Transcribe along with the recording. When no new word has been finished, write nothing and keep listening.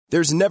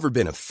There's never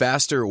been a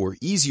faster or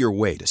easier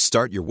way to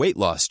start your weight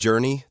loss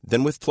journey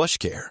than with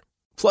PlushCare.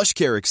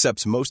 PlushCare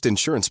accepts most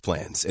insurance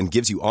plans and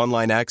gives you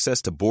online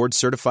access to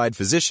board-certified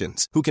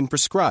physicians who can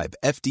prescribe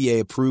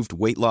FDA-approved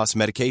weight loss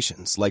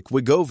medications like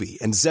Wegovy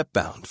and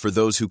Zepbound for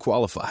those who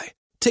qualify.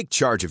 Take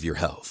charge of your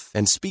health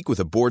and speak with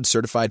a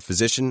board-certified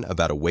physician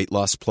about a weight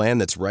loss plan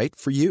that's right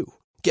for you.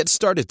 Get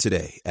started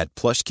today at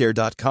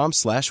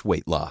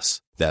plushcare.com/weight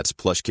loss. That's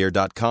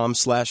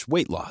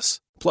plushcare.com/weight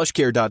loss.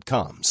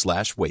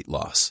 plushcare.com/weight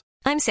loss.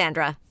 I'm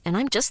Sandra, and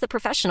I'm just the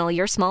professional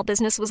your small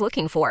business was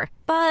looking for.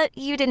 But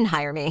you didn't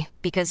hire me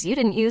because you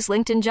didn't use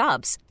LinkedIn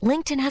Jobs.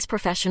 LinkedIn has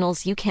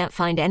professionals you can't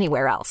find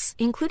anywhere else,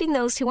 including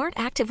those who aren't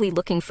actively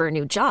looking for a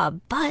new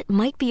job, but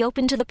might be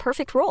open to the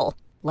perfect role,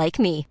 like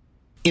me.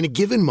 In a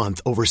given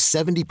month, over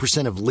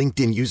 70% of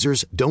LinkedIn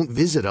users don't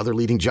visit other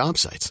leading job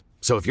sites.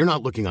 So if you're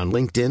not looking on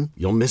LinkedIn,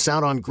 you'll miss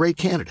out on great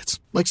candidates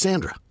like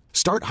Sandra.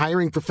 Start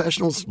hiring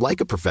professionals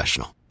like a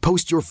professional.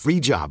 Post your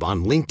free job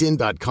on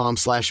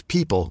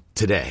linkedin.com/people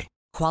today.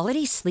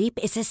 Quality sleep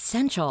is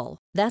essential.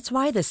 That's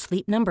why the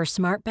Sleep Number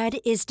Smart Bed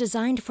is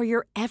designed for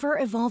your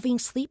ever-evolving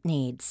sleep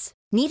needs.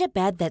 Need a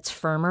bed that's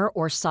firmer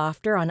or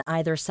softer on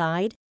either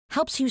side?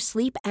 Helps you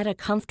sleep at a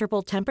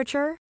comfortable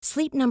temperature?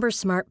 Sleep Number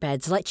Smart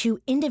Beds let you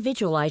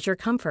individualize your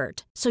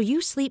comfort so you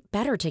sleep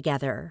better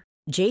together.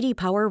 J.D.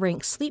 Power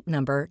ranks Sleep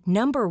Number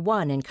number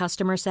 1 in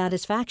customer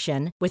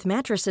satisfaction with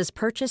mattresses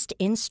purchased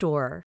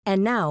in-store.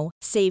 And now,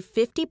 save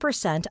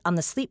 50% on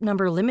the Sleep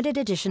Number Limited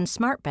Edition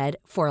Smart Bed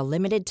for a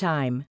limited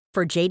time.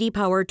 For J.D.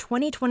 Power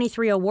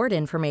 2023 award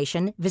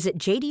information, visit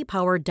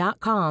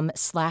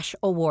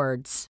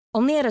jdpower.com/awards.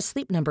 Only at a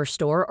Sleep Number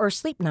store or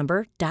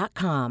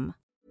sleepnumber.com.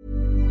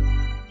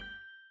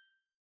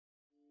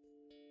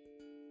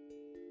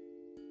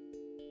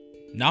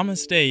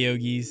 Namaste,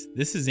 yogis.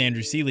 This is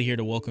Andrew Seeley here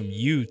to welcome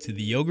you to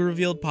the Yoga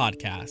Revealed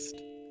podcast.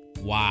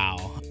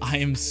 Wow, I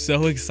am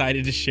so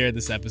excited to share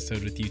this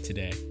episode with you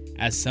today.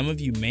 As some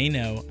of you may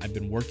know, I've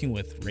been working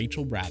with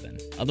Rachel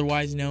Brathen,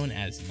 otherwise known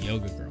as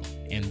Yoga Girl,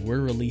 and we're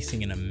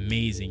releasing an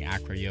amazing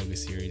acro yoga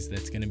series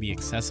that's going to be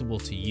accessible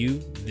to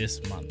you this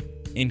month.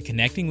 In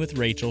connecting with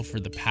Rachel for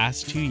the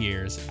past 2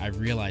 years, I've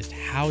realized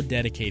how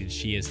dedicated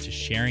she is to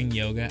sharing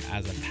yoga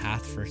as a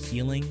path for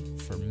healing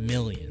for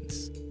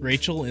millions.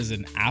 Rachel is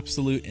an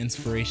absolute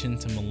inspiration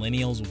to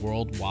millennials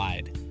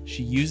worldwide.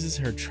 She uses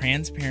her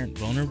transparent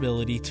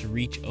vulnerability to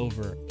reach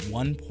over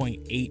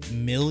 1.8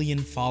 million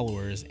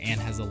followers and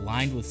has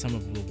aligned with some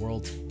of the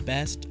world's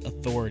best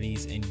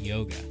authorities in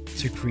yoga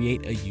to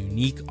create a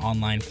unique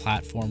online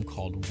platform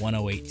called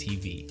 108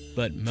 TV.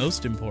 But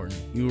most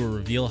important, we will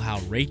reveal how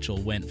Rachel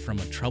went from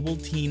a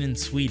troubled teen in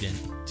Sweden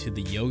to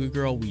the yoga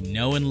girl we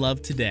know and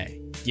love today.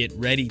 Get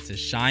ready to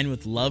shine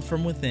with love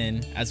from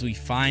within as we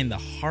find the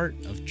heart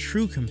of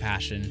true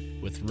compassion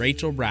with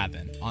Rachel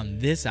Brathen on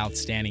this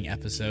outstanding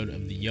episode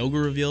of the Yoga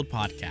Revealed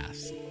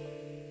podcast.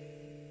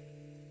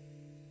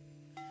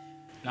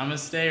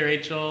 Namaste,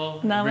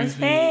 Rachel. Namaste. It brings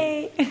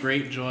me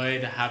great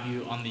joy to have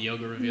you on the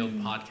Yoga Revealed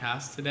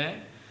podcast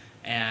today.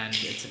 And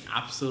it's an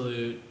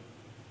absolute,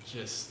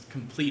 just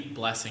complete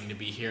blessing to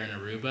be here in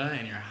Aruba,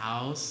 in your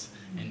house,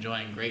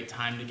 enjoying great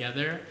time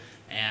together,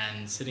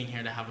 and sitting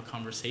here to have a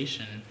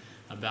conversation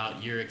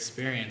about your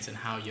experience and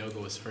how yoga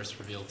was first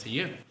revealed to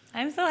you.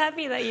 I'm so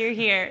happy that you're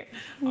here.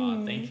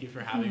 Thank you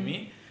for having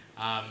me.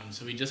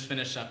 So we just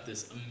finished up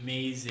this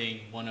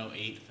amazing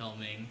 108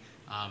 filming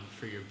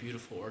for your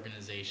beautiful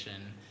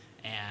organization,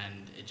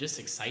 and it just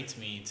excites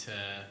me to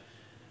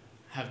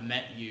have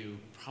met you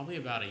probably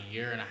about a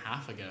year and a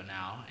half ago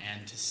now,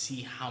 and to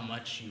see how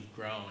much you've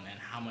grown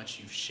and how much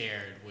you've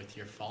shared with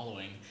your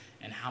following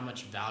and how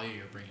much value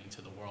you're bringing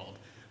to the world.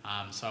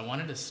 So I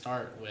wanted to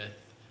start with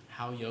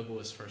how yoga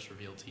was first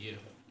revealed to you.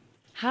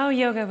 How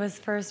yoga was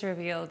first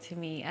revealed to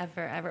me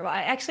ever. Well,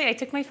 I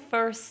took my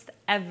first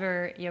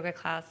ever yoga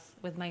class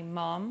with my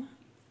mom.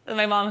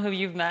 My mom, who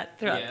you've met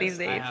throughout these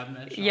days. I have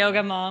met Sean.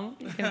 Yoga Mom.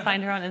 You can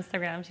find her on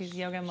Instagram. She's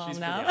Yoga Mom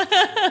now. Pretty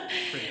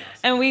awesome.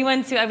 And we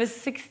went to, I was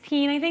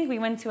 16, I think. We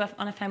went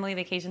on a family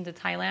vacation to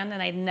Thailand,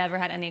 and I'd never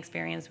had any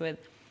experience with,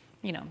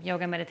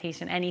 yoga,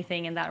 meditation,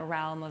 anything in that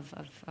realm of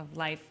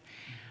life.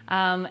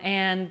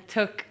 And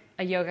took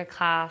a yoga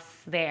class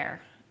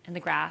there in the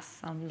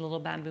grass on the little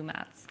bamboo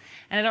mats.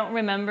 And I don't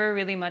remember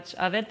really much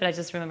of it, but I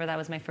just remember that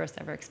was my first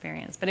ever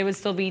experience. But it would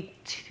still be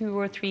 2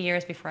 or 3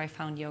 years before I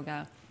found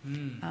yoga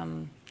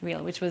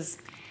real, which was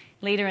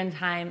later in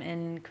time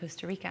in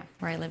Costa Rica,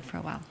 where I lived for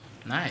a while.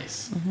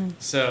 Nice. Mm-hmm.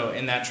 So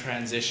in that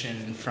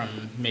transition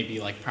from maybe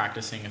like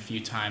practicing a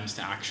few times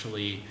to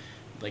actually,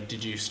 like,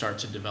 did you start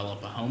to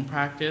develop a home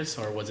practice,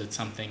 or was it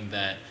something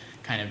that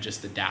kind of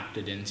just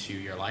adapted into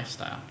your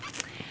lifestyle?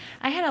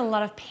 I had a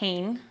lot of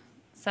pain.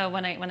 So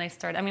when I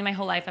started, my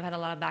whole life I've had a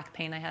lot of back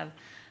pain. I have a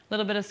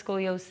little bit of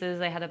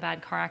scoliosis. I had a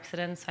bad car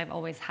accident, so I've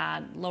always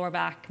had lower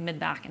back, mid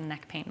back, and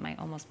neck pain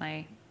almost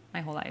my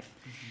whole life.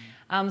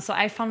 Mm-hmm. So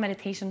I found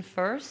meditation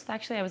first.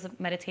 Actually, I was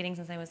meditating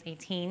since I was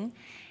 18,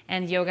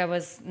 and yoga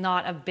was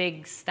not a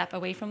big step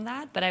away from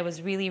that, but I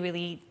was really,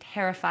 really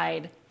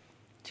terrified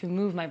to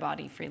move my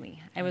body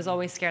freely. I was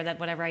always scared that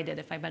whatever I did,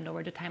 if I bent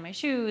over to tie my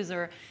shoes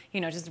or,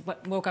 just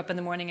woke up in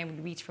the morning, I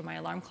would reach for my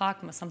alarm clock,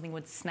 something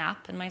would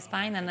snap in my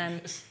spine, and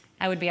then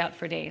I would be out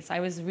for days. So I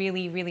was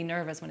really, really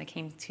nervous when it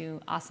came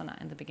to asana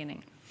in the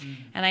beginning.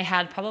 And I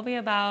had probably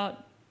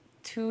about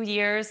 2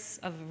 years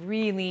of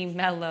really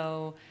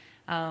mellow,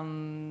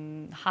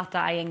 Hatha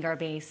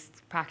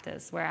Iyengar-based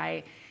practice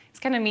where it's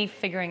kind of me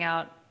figuring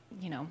out,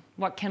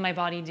 what can my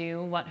body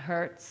do, what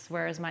hurts,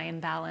 where is my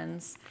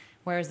imbalance,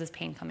 where is this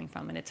pain coming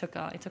from? And it took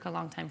a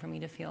long time for me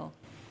to feel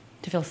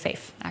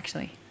safe,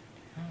 actually.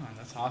 Oh,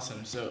 that's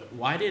awesome. So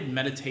why did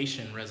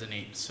meditation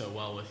resonate so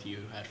well with you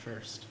at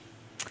first?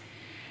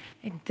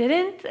 It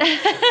didn't.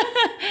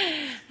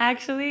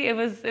 Actually, it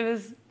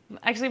was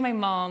actually my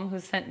mom who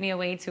sent me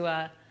away.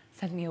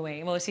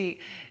 Well, she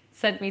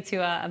sent me to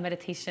a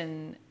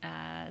meditation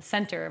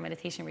center, a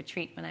meditation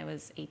retreat when I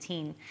was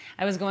 18.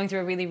 I was going through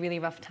a really, really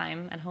rough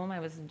time at home. I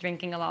was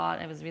drinking a lot.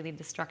 I was really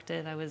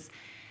destructive. I was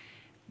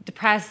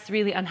depressed,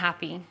 really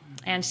unhappy.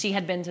 And she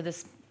had been to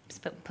this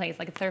place,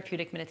 like a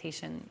therapeutic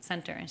meditation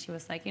center. And she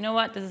was like, you know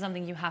what? This is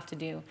something you have to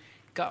do.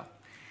 Go.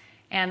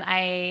 And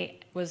I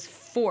was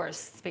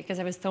forced because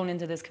I was thrown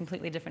into this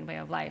completely different way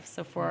of life.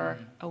 So for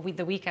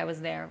the week I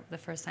was there, the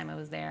first time I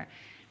was there,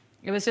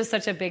 it was just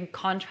such a big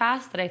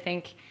contrast that I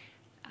think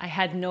I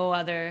had no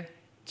other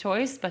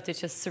choice but to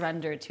just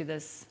surrender to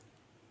this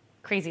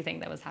crazy thing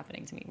that was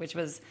happening to me, which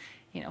was,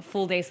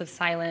 full days of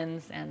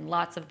silence and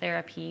lots of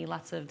therapy,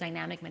 lots of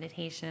dynamic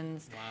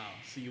meditations. Wow.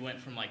 So you went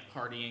from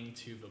partying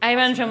to Vipassana? I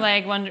went from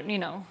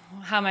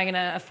how am I going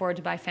to afford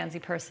to buy fancy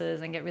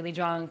purses and get really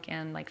drunk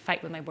and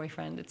fight with my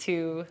boyfriend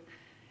to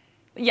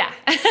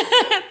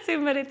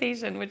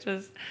meditation, which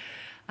was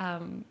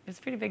it's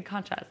a pretty big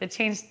contrast. It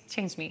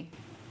changed me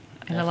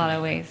in a lot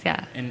of ways,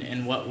 yeah.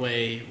 In what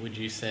way would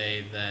you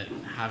say that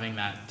having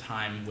that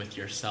time with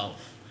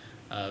yourself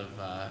of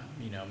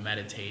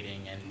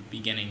meditating and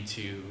beginning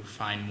to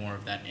find more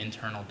of that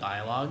internal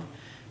dialogue,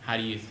 how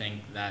do you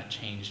think that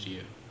changed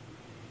you?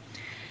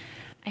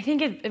 I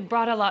think it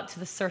brought a lot to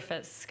the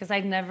surface because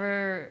at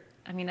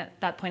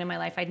that point in my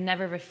life, I'd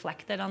never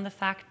reflected on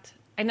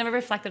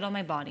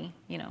my body,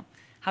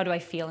 how do I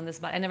feel in this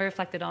body? I never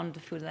reflected on the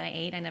food that I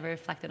ate. I never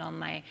reflected on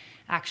my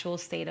actual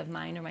state of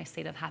mind or my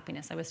state of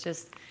happiness. I was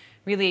just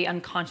really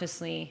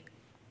unconsciously,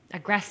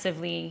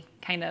 aggressively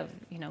kind of,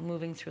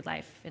 moving through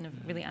life in a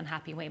really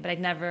unhappy way. But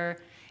it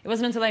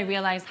wasn't until I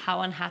realized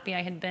how unhappy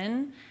I had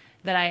been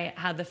that I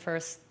had the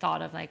first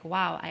thought of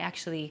wow, I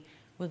actually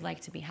would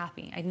like to be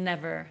happy. I'd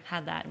never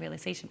had that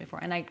realization before.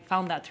 And I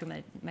found that through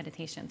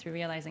meditation, through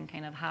realizing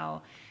kind of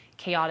how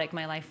chaotic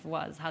my life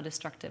was, how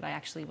destructive I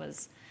actually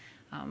was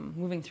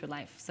moving through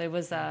life. So it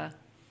was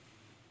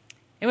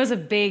a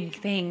big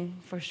thing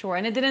for sure.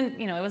 And it didn't,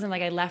 it wasn't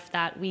like I left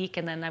that week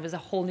and then I was a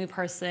whole new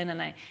person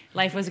and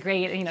life was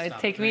great.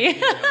 It took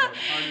me,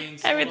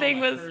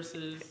 everything was,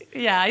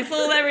 I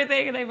sold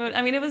everything and I moved.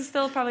 It was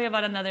still probably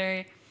about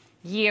another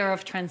year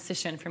of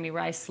transition for me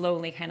where I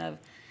slowly kind of,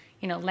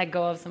 let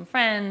go of some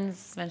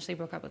friends, eventually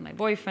broke up with my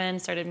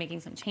boyfriend, started making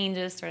some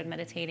changes, started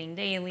meditating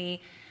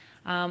daily.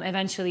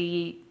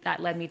 Eventually that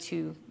led me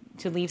to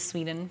leave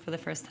Sweden for the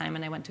first time,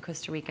 and I went to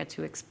Costa Rica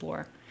to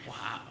explore.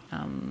 Wow.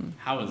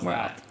 How was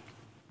that?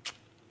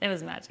 It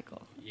was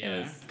magical.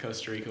 Yeah,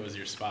 Costa Rica was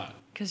your spot.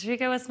 Costa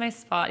Rica was my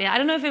spot. Yeah, I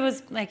don't know if it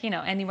was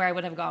anywhere I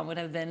would have gone would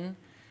have been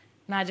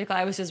magical.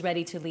 I was just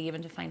ready to leave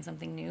and to find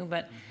something new,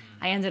 but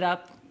I ended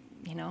up,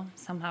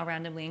 somehow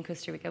randomly in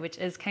Costa Rica, which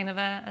is kind of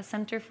a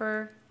center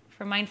for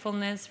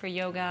mindfulness, for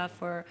yoga,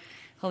 for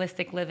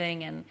holistic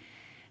living, and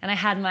I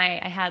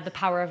had the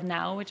Power of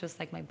Now, which was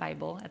my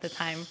Bible at the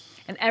time.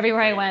 And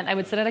everywhere I went, I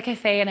would sit at a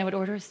cafe and I would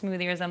order a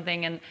smoothie or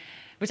something,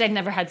 which I'd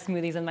never had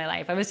smoothies in my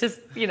life. I was just,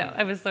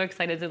 I was so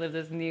excited to live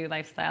this new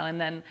lifestyle.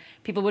 And then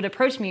people would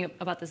approach me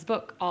about this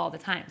book all the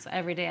time. So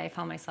every day I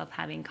found myself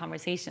having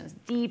conversations,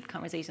 deep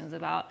conversations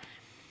about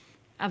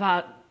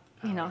Power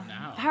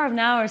of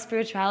Now or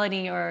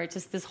spirituality or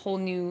just this whole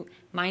new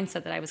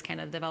mindset that I was kind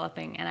of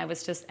developing. And I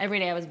was just, every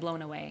day I was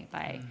blown away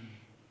by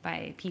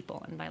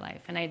people and by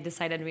life. And I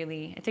decided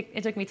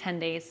it took me 10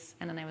 days.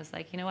 And then I was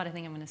like, you know what? I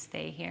think I'm going to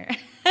stay here.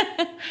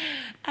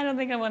 I don't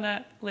think I want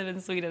to live in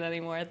Sweden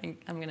anymore. I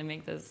think I'm going to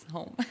make this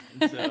home.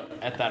 So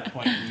at that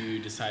point, you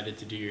decided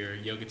to do your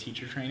yoga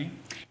teacher training?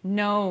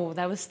 No,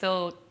 that was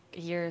still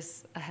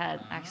years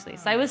ahead, actually.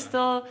 So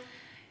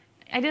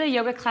I did a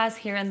yoga class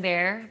here and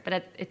there, but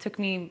it took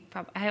me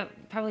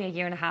probably a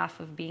year and a half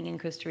of being in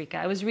Costa Rica.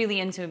 I was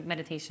really into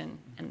meditation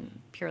and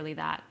purely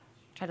that.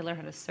 Tried to learn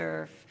how to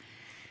surf.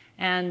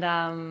 And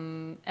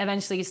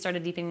eventually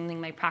started deepening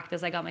my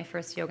practice. I got my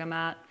first yoga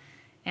mat,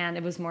 and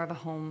it was more of a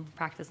home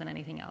practice than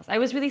anything else. I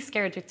was really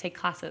scared to take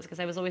classes because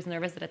I was always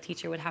nervous that a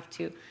teacher would have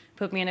to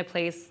put me in a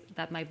place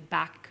that my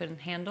back couldn't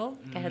handle.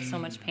 I had so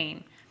much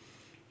pain.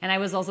 And I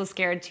was also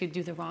scared to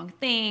do the wrong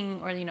thing,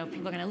 or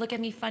people are going to look at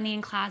me funny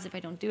in class if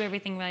I don't do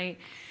everything right.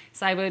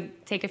 So I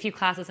would take a few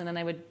classes, and then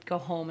I would go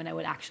home and I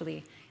would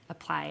actually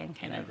apply and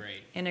kind of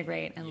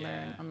integrate and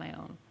learn on my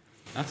own.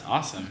 That's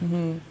awesome.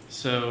 Mm-hmm.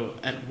 So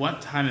at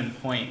what time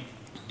and point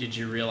did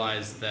you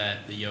realize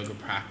that the yoga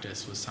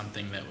practice was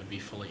something that would be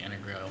fully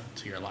integral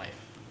to your life?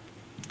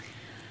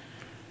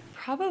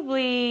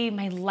 Probably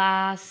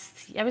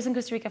I was in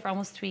Costa Rica for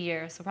almost 3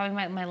 years, so probably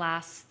my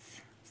last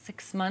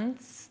 6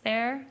 months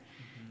there.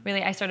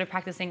 Really, I started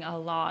practicing a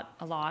lot,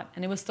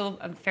 and it was still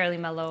a fairly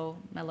mellow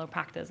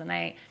practice. And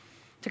I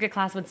took a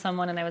class with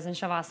someone, and I was in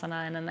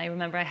Shavasana, and then I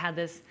remember I had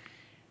this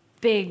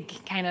big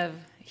kind of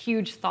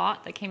huge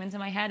thought that came into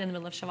my head in the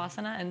middle of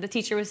Shavasana, and the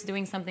teacher was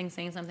doing something,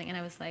 saying something, and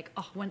I was like,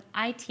 oh, when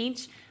I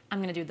teach, I'm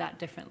going to do that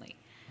differently.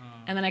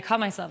 And then I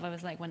caught myself, I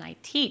was like, when I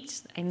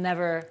teach, I'd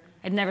never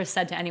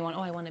said to anyone,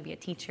 oh, I want to be a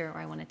teacher, or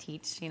I want to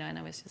teach, and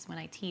I was just, when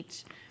I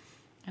teach,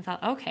 I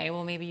thought, okay,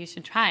 well, maybe you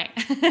should try.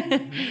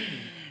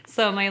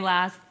 So my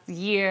last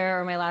year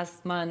or my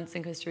last months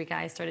in Costa Rica,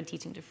 I started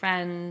teaching to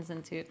friends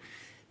and to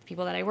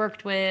people that I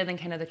worked with and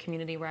kind of the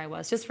community where I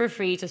was, just for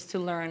free, just to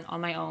learn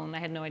on my own. I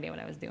had no idea what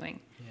I was doing.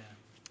 Yeah.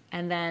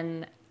 And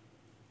then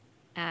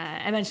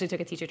eventually took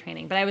a teacher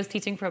training. But I was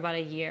teaching for about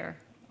a year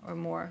or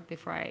more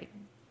before I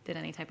did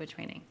any type of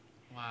training.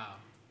 Wow.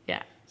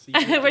 Yeah.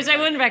 So which I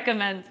wouldn't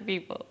recommend to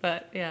people,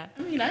 but yeah.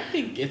 I mean, I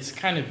think it's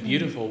kind of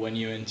beautiful when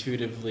you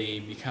intuitively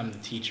become the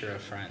teacher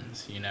of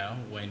friends,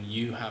 when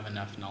you have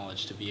enough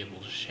knowledge to be able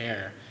to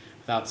share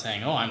without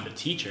saying, oh, I'm the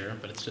teacher,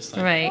 but it's just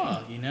like, right.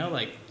 Oh,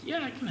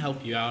 yeah, I can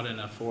help you out in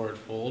a forward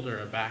fold or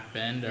a back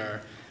bend,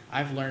 or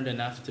I've learned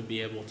enough to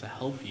be able to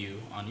help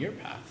you on your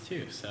path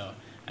too. So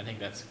I think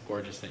that's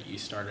gorgeous that you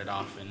started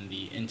off in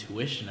the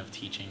intuition of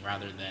teaching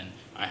rather than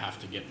I have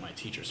to get my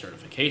teacher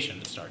certification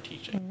to start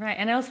teaching. Right,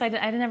 and also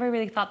I never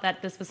really thought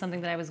that this was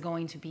something that I was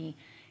going to be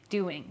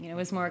doing. It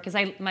was more because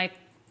my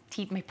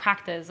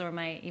practice or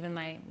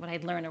what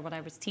I'd learned or what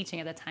I was teaching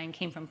at the time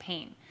came from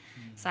pain.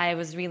 So I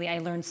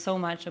learned so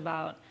much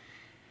about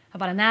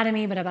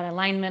anatomy, but about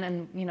alignment,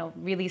 and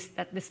really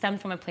this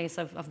stemmed from a place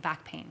of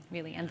back pain,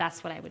 really, and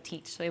that's what I would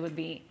teach. So it would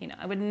be,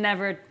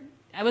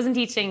 I wasn't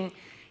teaching,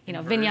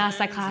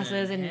 vinyasa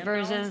classes,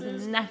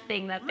 inversions,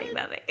 nothing.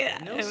 Yeah,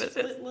 no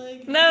split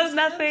leg. No,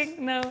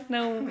 nothing.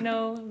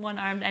 No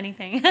one-armed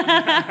anything.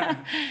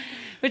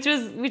 which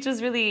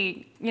was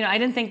really, I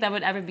didn't think that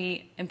would ever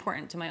be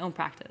important to my own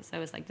practice. I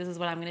was like, this is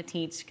what I'm going to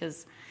teach,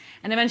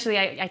 and eventually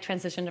I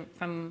transitioned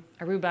from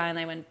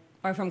Aruba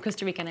from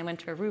Costa Rica, and I went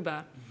to Aruba.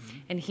 Mm-hmm.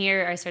 And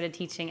here I started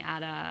teaching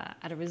at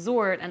a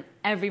resort, and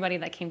everybody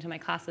that came to my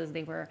classes,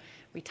 they were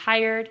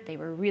retired, they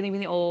were really,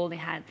 really old, they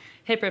had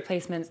hip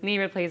replacements, knee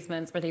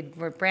replacements, or they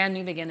were brand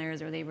new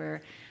beginners, or they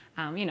were,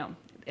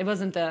 it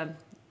wasn't the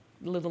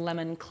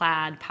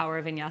Lululemon-clad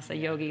Power Vinyasa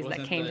yogis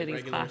that came to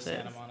these classes.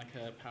 Santa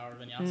Monica Power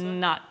Vinyasa?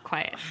 Not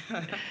quite.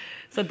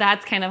 So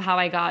that's kind of how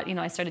I got,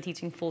 I started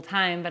teaching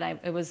full-time, but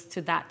it was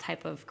to that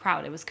type of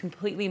crowd. It was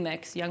completely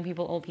mixed, young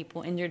people, old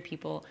people, injured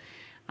people,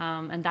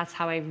 and that's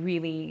how I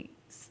really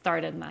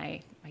started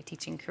my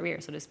teaching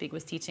career, so to speak,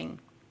 was teaching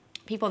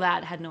people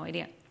that had no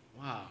idea.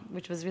 Wow.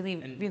 Which was really,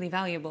 really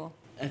valuable.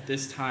 At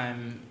this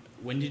time,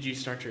 when did you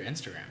start your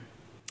Instagram?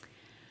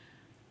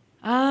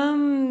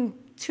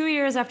 2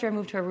 years after I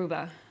moved to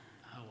Aruba.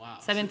 Oh, wow.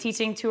 So I've been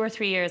teaching 2 or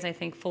 3 years, I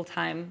think,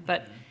 full-time,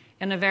 but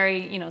in a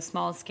very,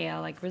 small scale,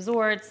 like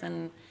resorts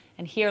and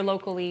here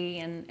locally.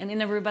 And in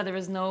Aruba, there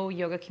was no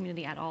yoga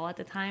community at all at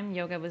the time.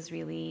 Yoga was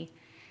really...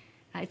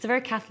 it's a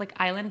very Catholic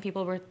island.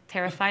 People were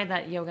terrified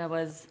that yoga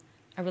was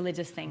a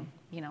religious thing.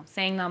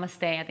 Saying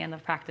namaste at the end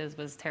of practice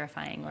was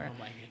terrifying. Or,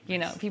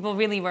 people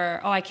really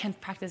were, I can't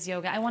practice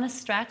yoga. I want to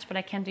stretch, but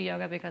I can't do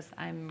yoga because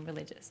I'm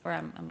religious or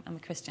I'm a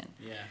Christian.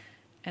 Yeah.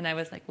 And I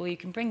was like, well, you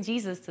can bring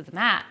Jesus to the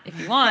mat if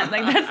you want.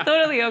 Like, that's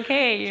totally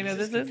okay.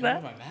 This is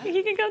that.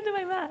 He can come to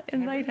my mat.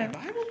 Invite him.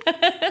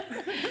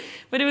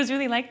 But it was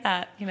really like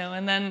that,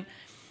 And then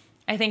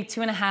I think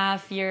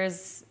 2.5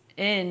 years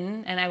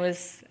in, and I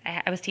was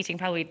teaching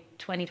probably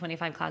 20,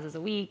 25 classes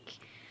a week.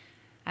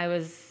 I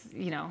was,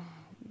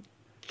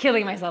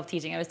 killing myself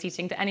teaching. I was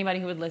teaching to anybody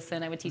who would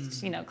listen. I would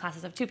teach,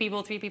 classes of 2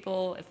 people, 3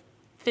 people. If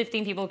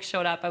 15 people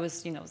showed up, I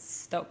was,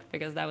 stoked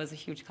because that was a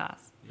huge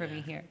class for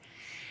me here.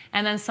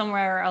 And then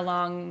somewhere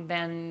along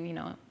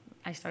then,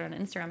 I started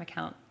an Instagram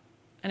account.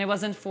 And it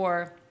wasn't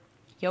for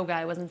yoga.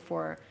 It wasn't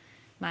for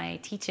my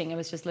teaching. It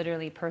was just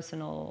literally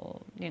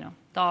personal,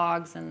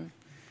 dogs and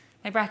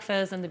my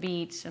breakfast and the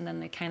beach. And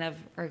then it kind of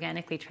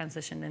organically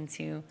transitioned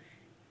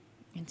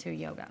into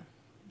yoga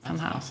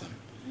somehow. That's awesome.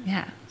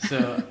 Yeah.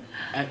 So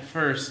at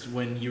first,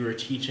 when you were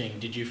teaching,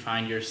 did you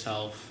find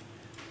yourself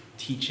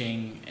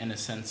teaching in a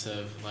sense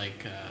of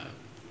like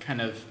kind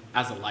of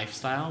as a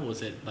lifestyle?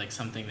 Was it like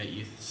something that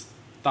you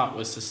thought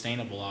was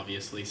sustainable,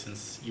 obviously,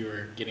 since you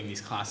were getting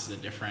these classes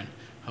at different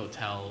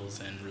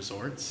hotels and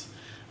resorts?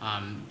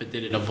 But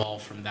did it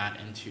evolve from that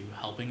into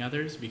helping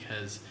others?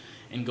 Because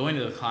in going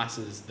to the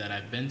classes that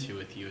I've been to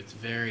with you, it's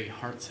very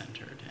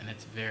heart-centered, and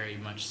it's very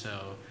much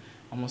so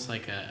almost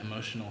like a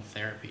emotional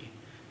therapy.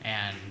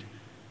 And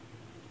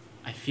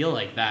I feel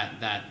like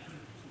that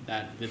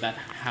did that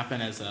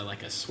happen as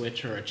a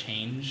switch or a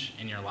change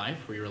in your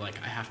life where you were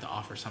like, I have to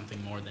offer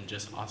something more than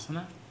just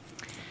asana?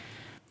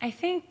 I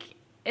think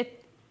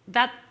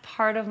that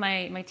part of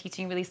my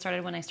teaching really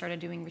started when I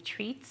started doing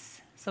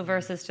retreats. So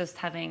versus just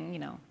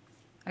having,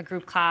 a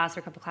group class or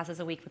a couple classes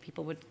a week where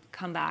people would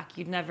come back,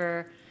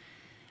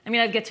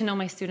 I'd get to know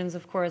my students,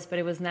 of course, but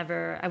I would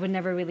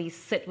never really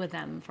sit with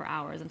them for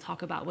hours and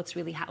talk about what's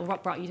really,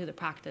 what brought you to the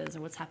practice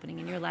or what's happening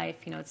in your life.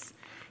 It's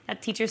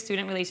that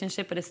teacher-student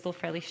relationship, but it's still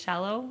fairly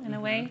shallow in a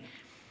way.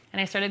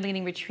 And I started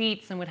leading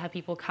retreats and would have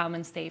people come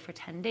and stay for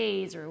 10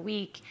 days or a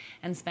week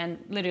and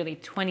spend literally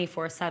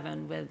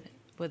 24/7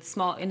 with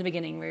small, in the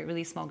beginning,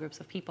 really small groups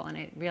of people. And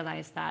I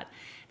realized that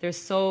there's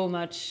so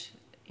much,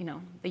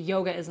 the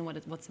yoga isn't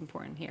what's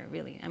important here,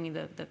 really. I mean,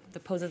 the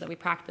poses that we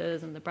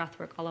practice and the breath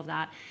work, all of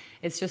that,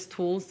 it's just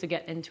tools to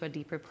get into a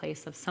deeper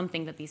place of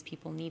something that these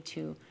people need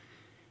to,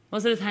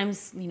 most of the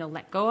times,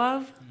 let go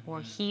of or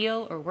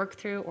heal or work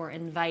through or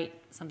invite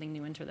something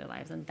new into their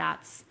lives. And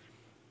that's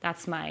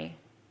my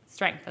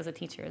strength as a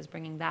teacher, is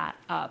bringing that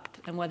up.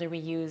 And whether we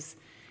use,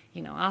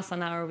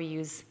 asana, or we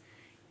use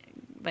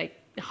like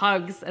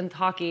hugs and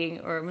talking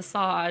or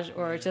massage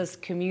or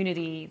just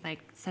community, like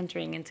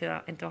centering into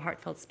a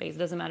heartfelt space. It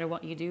doesn't matter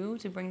what you do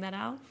to bring that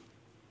out.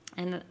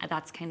 And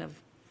that's kind of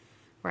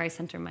where I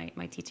center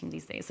my teaching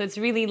these days. So it's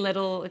really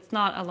little, it's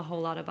not a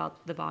whole lot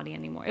about the body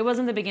anymore. It was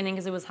in the beginning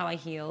because it was how I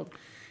healed.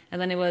 And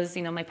then it was,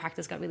 my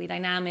practice got really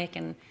dynamic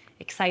and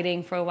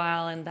exciting for a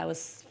while, and that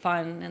was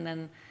fun. And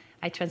then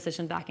I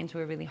transitioned back into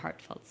a really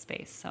heartfelt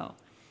space. So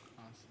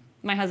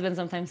my husband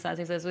sometimes says,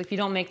 he says, well, if you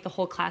don't make the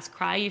whole class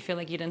cry, you feel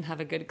like you didn't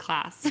have a good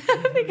class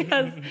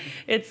because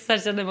it's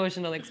such an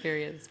emotional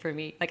experience for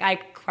me. Like I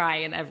cry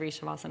in every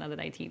Shavasana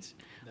that I teach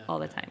all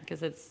the time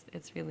because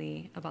it's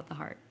really about the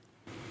heart.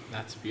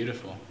 That's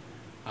beautiful.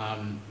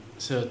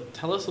 So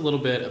tell us a little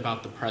bit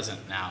about the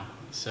present now.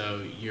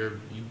 So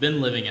you've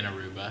been living in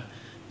Aruba.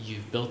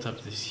 You've built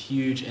up this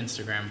huge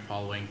Instagram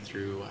following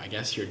through, I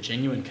guess, your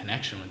genuine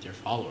connection with your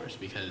followers,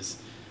 because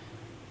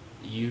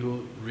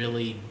you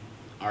really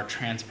are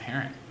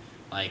transparent.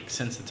 Like,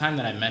 since the time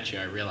that I met you,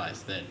 I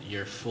realized that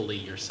you're fully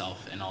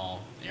yourself in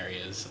all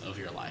areas of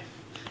your life.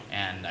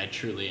 And I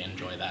truly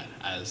enjoy that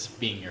as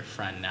being your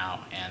friend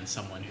now and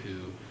someone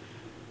who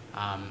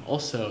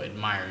also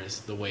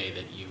admires the way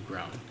that you've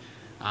grown.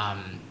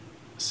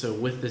 So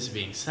with this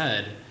being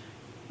said,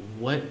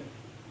 what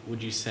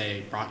would you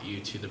say brought you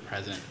to the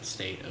present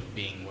state of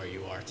being where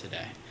you are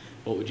today?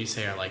 What would you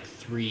say are like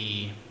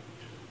 3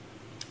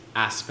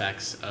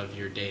 aspects of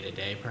your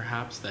day-to-day,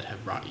 perhaps, that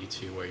have brought you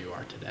to where you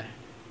are today?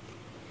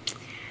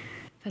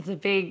 That's a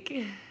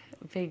big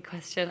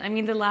question. I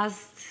mean, the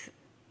last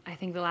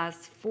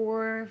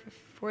 4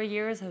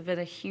 years have been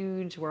a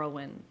huge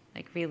whirlwind,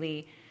 like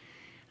really.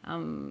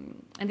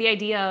 And the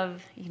idea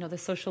of, the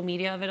social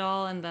media of it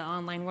all and the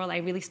online world, I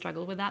really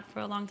struggled with that for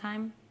a long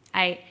time.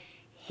 I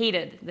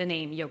hated the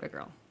name Yoga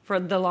Girl for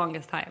the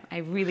longest time. I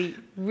really,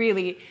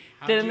 really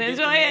didn't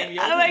enjoy it.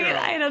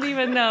 I don't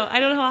even know. I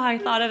don't know how I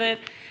thought of it.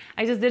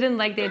 I just didn't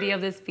like the idea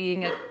of this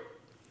being a,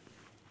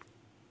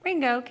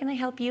 Ringo, can I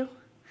help you?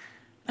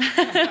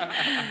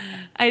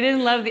 I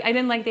didn't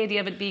like the idea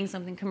of it being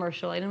something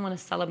commercial. I didn't want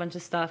to sell a bunch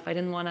of stuff. I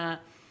didn't want to,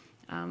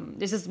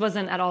 this just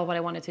wasn't at all what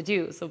I wanted to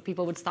do. So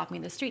people would stop me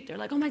in the street. They're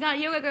like, oh my God,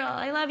 Yoga Girl,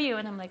 I love you.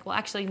 And I'm like, well,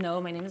 actually, no,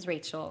 my name is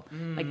Rachel.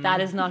 Like, that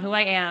is not who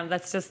I am.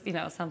 That's just,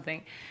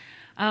 something.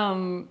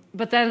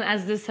 But then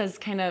as this has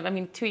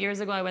 2 years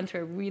ago, I went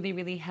through a really,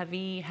 really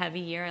heavy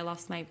year. I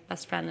lost my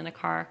best friend in a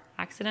car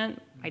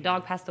accident. My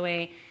dog passed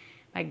away.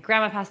 My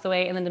grandma passed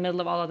away. And in the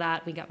middle of all of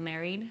that, we got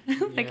married.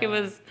 It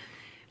was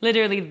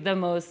literally the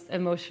most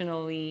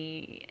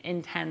emotionally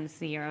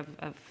intense year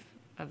of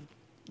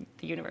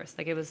the universe.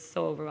 Like, it was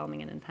so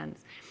overwhelming and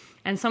intense.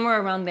 And somewhere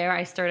around there,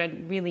 I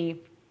started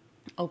really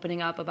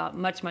opening up about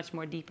much, much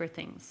more deeper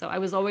things. So I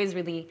was always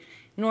really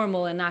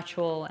normal and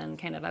natural, and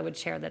I would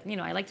share that,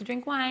 I like to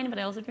drink wine, but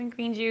I also drink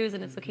green juice,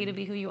 and it's okay to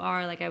be who you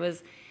are. Like, I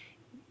was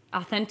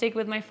authentic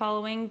with my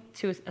following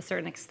to a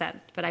certain extent,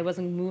 but I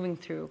wasn't moving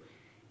through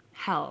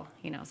hell,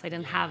 so I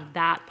didn't have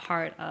that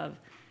part of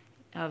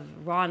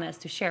rawness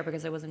to share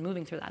because I wasn't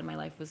moving through that. And my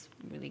life was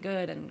really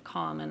good and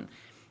calm. And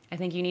I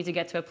think you need to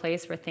get to a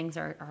place where things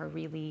are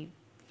really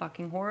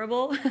fucking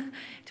horrible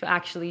to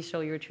actually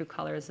show your true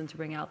colors and to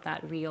bring out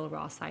that real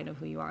raw side of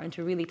who you are and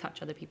to really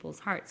touch other people's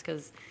hearts.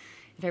 Because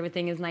if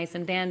everything is nice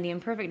and dandy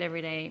and perfect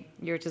every day,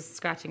 you're just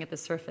scratching at the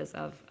surface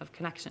of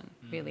connection,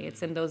 really.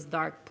 It's in those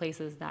dark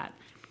places that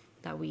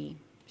we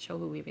show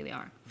who we really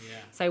are. Yeah.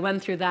 So I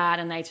went through that,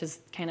 and I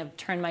just kind of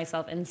turned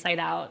myself inside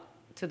out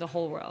to the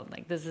whole world.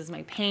 Like, this is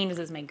my pain, this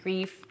is my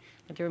grief.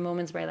 Like, there were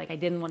moments where I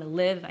didn't want to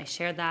live. I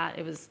shared that.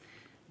 It was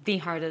the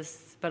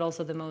hardest, but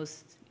also the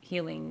most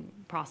healing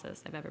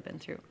process I've ever been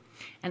through.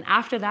 And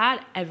after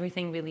that,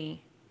 everything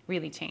really,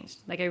 really changed.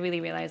 Like, I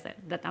really realized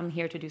that I'm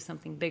here to do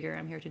something bigger.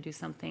 I'm here to do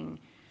something.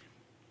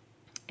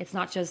 It's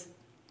not just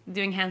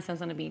doing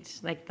handstands on the beach.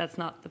 Like, that's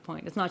not the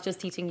point. It's not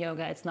just teaching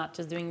yoga. It's not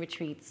just doing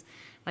retreats.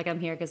 Like, I'm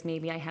here because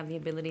maybe I have the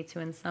ability to,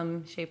 in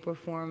some shape or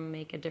form,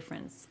 make a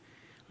difference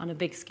on a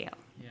big scale.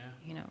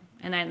 Yeah.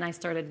 And I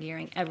started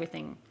gearing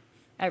everything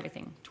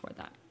toward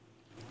that.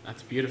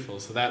 That's beautiful.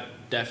 So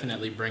that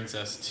definitely brings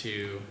us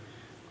to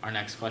our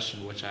next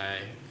question, which I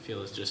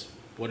feel is just,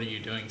 what are you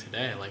doing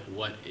today? Like,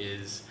 what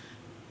is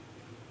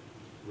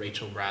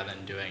Rachel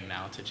Brathen doing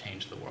now to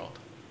change the world?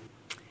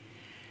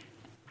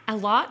 A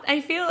lot,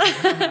 I feel.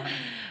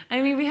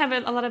 I mean, we have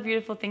a lot of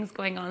beautiful things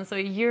going on. So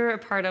you're a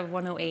part of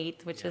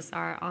 108, which is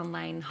our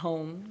online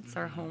home. It's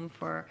our home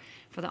for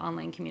the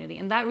online community.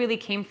 And that really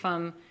came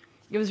from,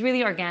 it was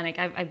really organic.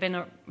 I've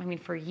been,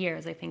 for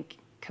years, I think,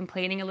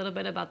 complaining a little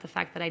bit about the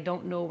fact that I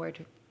don't know where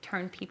to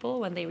turn people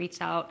when they reach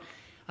out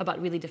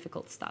about really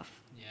difficult stuff.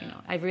 Yeah. You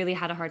know, I've really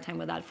had a hard time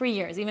with that for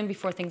years, even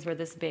before things were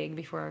this big,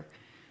 before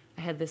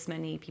I had this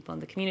many people in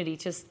the community.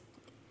 Just,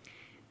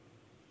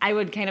 I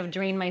would kind of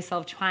drain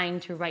myself trying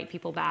to write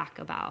people back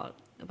about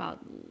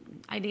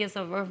ideas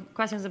of, or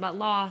questions about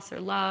loss or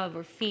love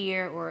or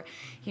fear, or,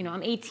 you know,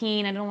 I'm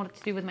 18, I don't know what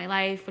to do with my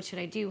life, what should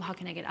I do, how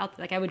can I get out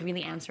there? Like, I would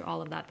really answer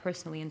all of that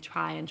personally and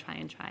try.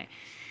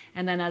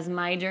 And then as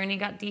my journey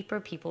got deeper,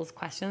 people's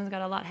questions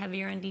got a lot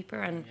heavier and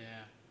deeper, and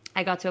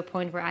I got to a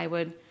point where I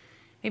would,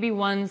 maybe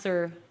once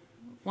a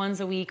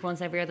week,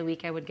 once every other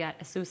week, I would get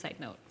a suicide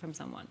note from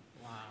someone.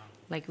 Wow.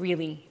 Like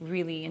really,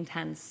 really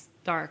intense,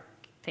 dark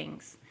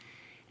things.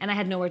 And I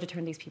had nowhere to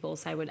turn these people,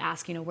 so I would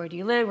ask, you know, where do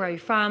you live, where are you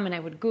from? And I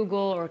would Google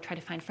or try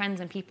to find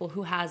friends and people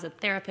who has a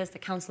therapist, a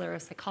counselor,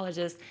 a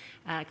psychologist,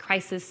 a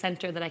crisis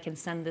center that I can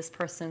send this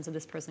person so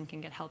this person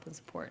can get help and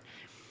support.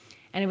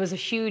 And it was a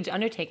huge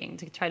undertaking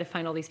to try to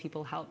find all these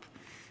people help.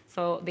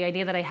 So the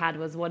idea that I had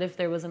was, what if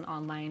there was an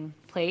online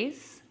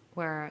place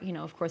where, you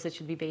know, of course it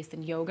should be based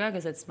in yoga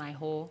because it's my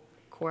whole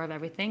core of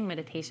everything,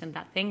 meditation,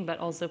 that thing, but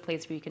also a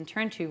place where you can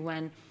turn to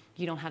when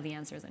you don't have the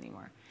answers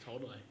anymore.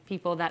 Totally.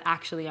 People that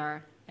actually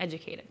are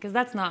educated, because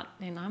that's not,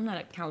 you know, I'm not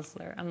a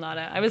counselor.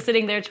 I was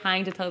sitting there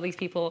trying to tell these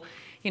people,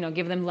 you know,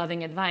 give them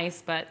loving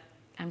advice, but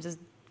I'm just,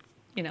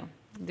 you know,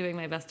 doing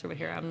my best over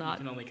here. I'm not.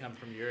 It can only come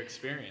from your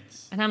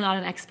experience. And I'm not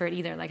an expert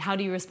either. Like, how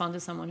do you respond to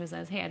someone who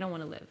says, hey, I don't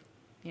want to live?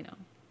 You know,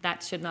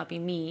 that should not be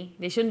me.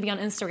 They shouldn't be on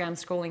Instagram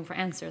scrolling for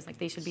answers. Like,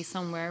 they should be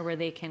somewhere where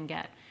they can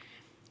get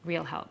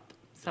real help.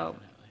 So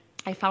definitely.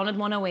 I founded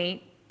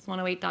 108. It's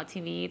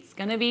 108.tv. It's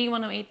going to be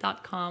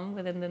 108.com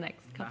within the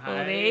next couple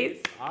of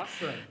days.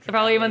 Awesome. So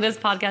probably when this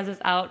podcast is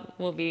out,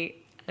 it will be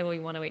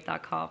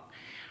 108.com.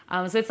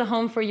 So it's a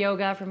home for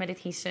yoga, for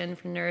meditation,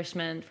 for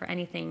nourishment, for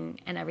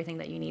anything and everything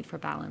that you need for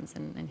balance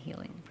and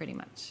healing, pretty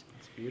much.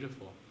 That's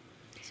beautiful.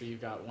 So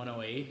you've got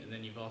 108, and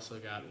then you've also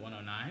got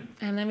 109.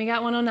 And then we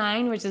got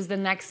 109, which is the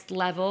next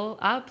level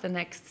up, the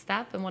next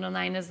step. And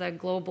 109 is a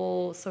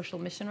global social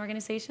mission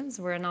organization.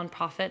 So we're a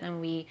nonprofit,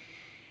 and we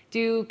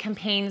do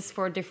campaigns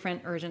for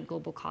different urgent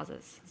global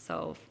causes.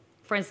 So,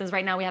 for instance,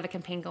 right now we have a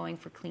campaign going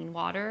for clean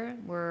water.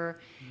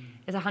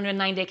 It's a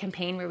 109-day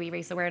campaign where we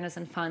raise awareness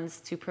and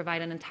funds to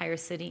provide an entire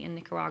city in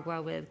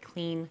Nicaragua with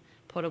clean,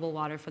 potable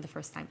water for the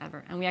first time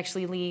ever. And we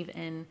actually leave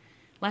in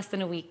less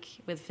than a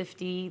week with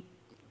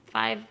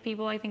 55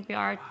 people, I think we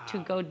are, to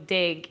go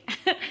dig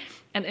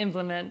and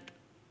implement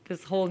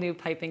this whole new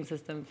piping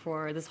system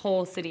for this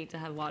whole city to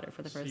have water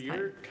for the first time. So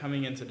you're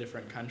coming into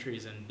different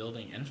countries and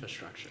building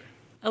infrastructure.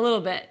 A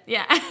little bit,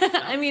 yeah.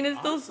 I mean, it's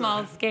still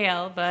small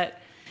scale, but...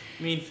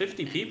 I mean,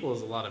 50 people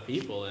is a lot of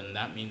people, and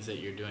that means that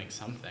you're doing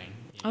something.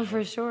 Oh,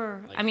 for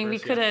sure. Like, I mean, we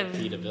could have...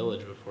 feed a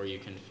village before you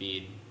can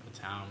feed a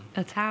town.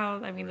 A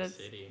town. I mean, a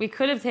city. We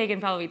could have taken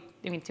probably,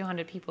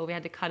 200 people. We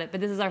had to cut it.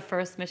 But this is our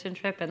first mission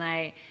trip,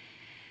 and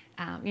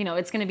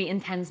it's going to be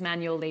intense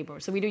manual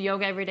labor. So we do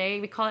yoga every day.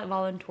 We call it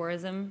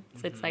voluntourism.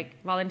 So it's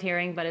like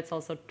volunteering, but it's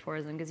also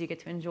tourism because you get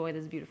to enjoy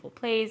this beautiful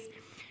place.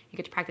 You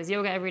get to practice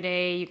yoga every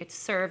day, you get to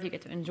serve, you get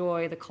to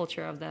enjoy the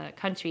culture of the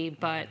country,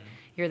 but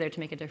you're there to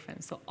make a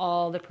difference. So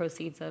all the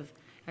proceeds of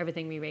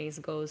everything we raise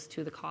goes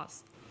to the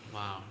cause.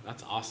 Wow,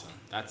 that's awesome.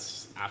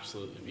 That's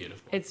absolutely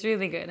beautiful. It's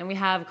really good. And we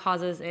have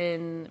causes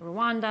in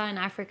Rwanda, in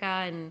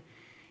Africa, in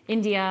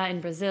India,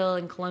 in Brazil,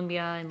 in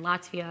Colombia, in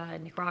Latvia,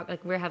 in Nicaragua.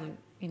 Like,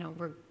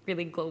 we're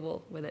really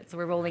global with it. So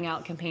we're rolling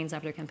out campaigns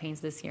after campaigns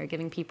this year,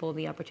 giving people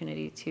the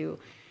opportunity to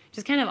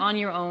just kind of on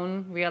your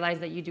own realize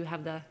that you do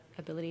have the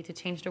ability to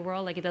change the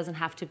world. Like, it doesn't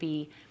have to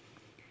be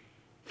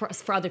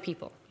for other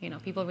people. You know,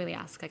 people really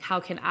ask, like, how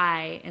can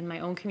I, in my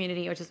own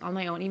community or just on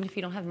my own, even if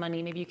you don't have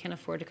money, maybe you can't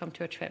afford to come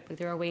to a trip. Like,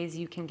 there are ways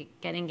you can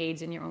get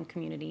engaged in your own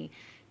community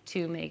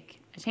to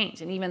make a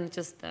change. And even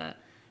just the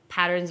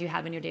patterns you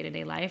have in your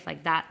day-to-day life,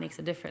 like, that makes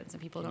a difference,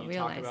 and people don't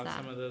realize that. Can you talk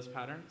about some of those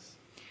patterns?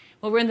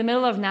 Well, we're in the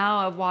middle of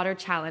now a water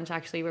challenge,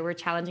 actually, where we're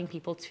challenging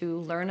people to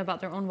learn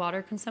about their own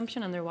water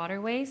consumption and their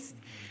water waste.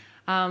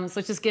 So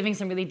it's just giving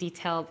some really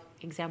detailed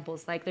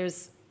examples. Like,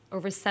 there's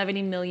over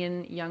 70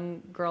 million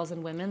young girls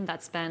and women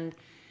that spend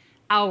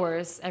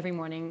hours every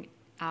morning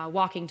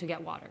walking to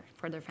get water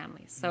for their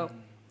families. So,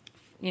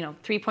 the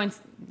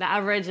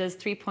average is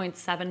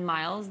 3.7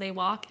 miles they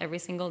walk every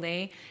single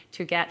day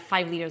to get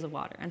 5 liters of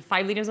water. And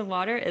 5 liters of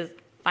water is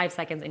 5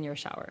 seconds in your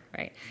shower,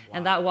 right? Wow.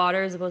 And that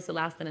water is supposed to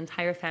last an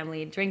entire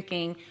family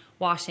drinking,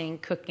 washing,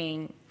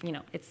 cooking.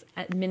 It's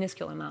a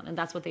minuscule amount, and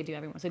that's what they do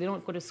every morning. So they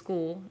don't go to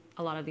school,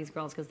 a lot of these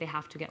girls, because they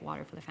have to get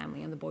water for the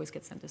family, and the boys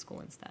get sent to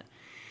school instead.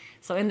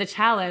 So in the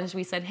challenge,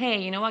 we said,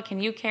 hey, you know what,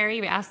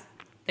 we asked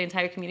the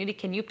entire community,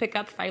 can you pick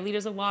up 5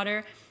 liters of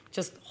water,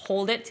 just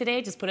hold it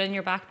today, just put it in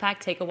your backpack,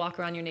 take a walk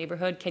around your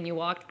neighborhood, can you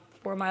walk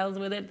 4 miles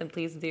with it, then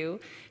please do.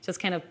 Just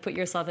kind of put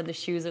yourself in the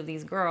shoes of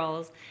these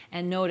girls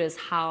and notice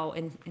how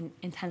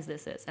intense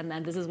this is. And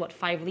then this is what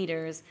 5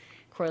 liters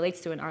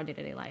correlates to in our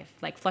day-to-day life.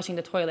 Like flushing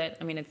the toilet,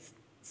 I mean, it's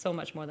so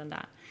much more than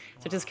that.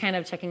 So just kind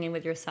of checking in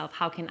with yourself.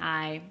 How can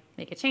I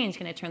make a change?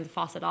 Can I turn the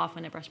faucet off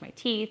when I brush my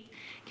teeth?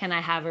 Can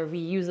I have a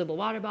reusable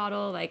water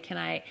bottle? Like, can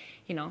I,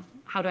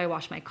 how do I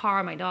wash my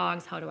car, my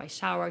dogs? How do I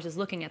shower? Just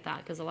looking at that,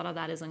 because a lot of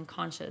that is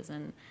unconscious,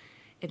 and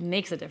it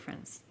makes a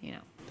difference,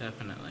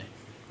 Definitely.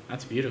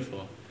 That's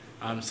beautiful.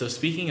 So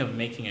speaking of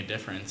making a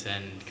difference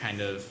and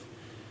kind of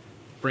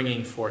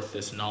bringing forth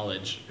this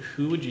knowledge,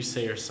 who would you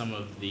say are some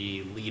of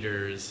the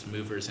leaders,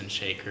 movers and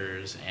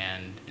shakers,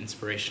 and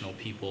inspirational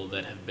people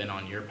that have been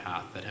on your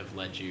path that have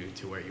led you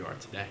to where you are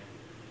today?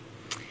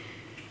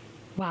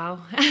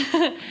 Wow.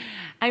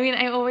 I mean,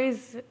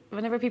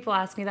 whenever people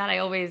ask me that, I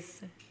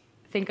always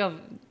think of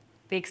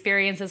the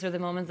experiences or the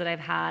moments that I've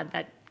had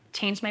that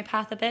changed my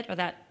path a bit, or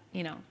that,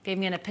 gave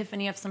me an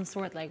epiphany of some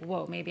sort, like,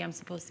 whoa, maybe I'm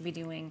supposed to be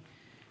doing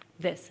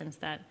this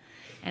instead.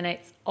 And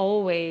it's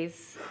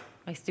always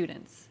my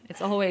students.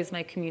 It's always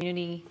my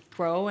community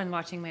grow, and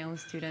watching my own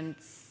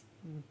students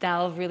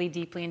delve really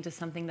deeply into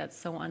something that's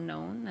so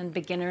unknown, and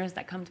beginners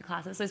that come to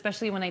classes. So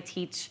especially when I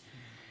teach,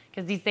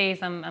 because these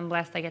days I'm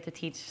blessed, I get to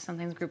teach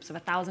sometimes groups of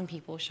 1,000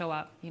 people show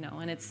up,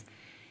 and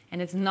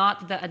it's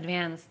not the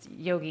advanced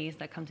yogis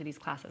that come to these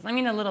classes. I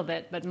mean, a little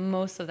bit, but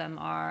most of them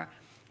are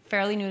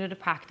fairly new to the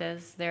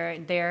practice. They're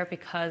there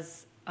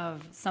because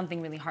of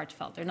something really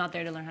heartfelt. They're not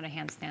there to learn how to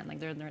handstand. Like,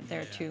 they're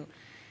there to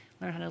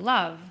learn how to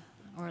love,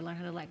 or learn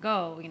how to let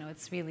go.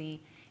 It's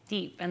really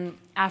deep. And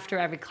after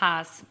every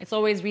class, it's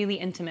always really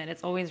intimate.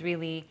 It's always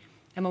really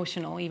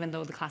emotional, even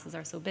though the classes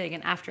are so big.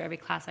 And after every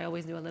class, I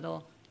always do a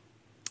little,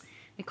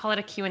 we call it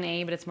a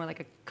Q&A, but it's more like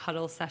a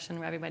cuddle session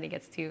where everybody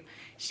gets to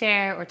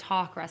share or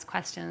talk or ask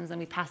questions. And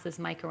we pass this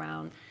mic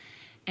around.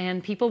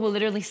 And people will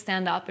literally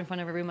stand up in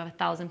front of a room of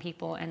 1,000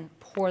 people and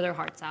pour their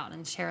hearts out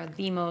and share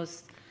the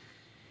most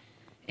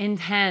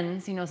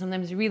intense,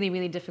 sometimes really,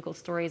 really difficult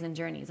stories and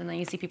journeys. And then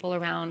you see people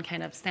around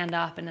kind of stand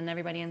up, and then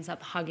everybody ends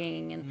up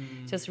hugging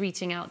and just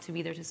reaching out to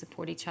be there to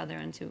support each other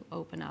and to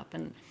open up.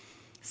 And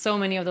so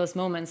many of those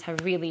moments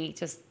have really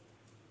just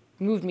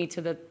moved me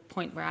to the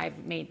point where I've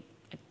made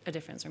a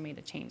difference or made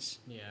a change,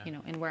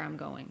 in where I'm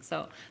going.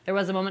 So there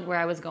was a moment where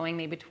I was going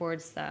maybe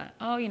towards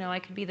I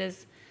could be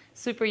this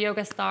super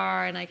yoga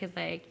star, and I could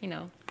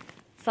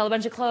sell a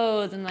bunch of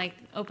clothes and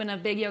open a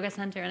big yoga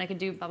center, and I could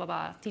do blah, blah,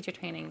 blah, teacher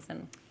trainings.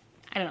 And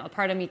I don't know, a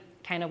part of me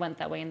kind of went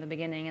that way in the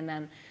beginning, and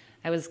then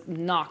I was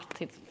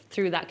knocked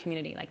through that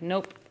community. Like,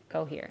 nope,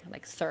 go here.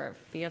 Like, serve,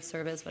 be of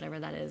service, whatever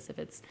that is. If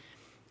it's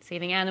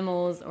saving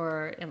animals,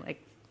 or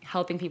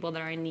helping people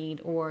that are in need,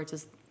 or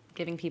just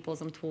giving people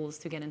some tools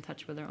to get in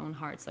touch with their own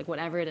hearts. Like,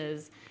 whatever it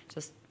is,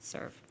 just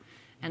serve.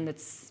 And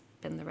it's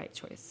been the right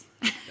choice.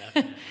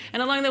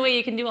 And along the way,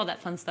 you can do all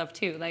that fun stuff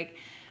too.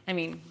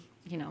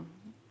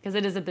 Because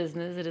it is a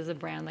business, it is a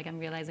brand. I'm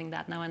realizing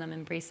that now, and I'm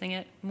embracing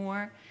it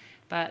more.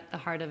 But the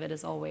heart of it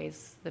is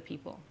always the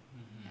people.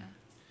 Mm-hmm.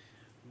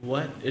 Yeah.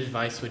 What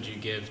advice would you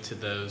give to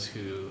those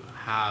who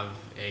have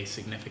a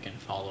significant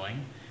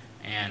following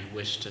and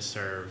wish to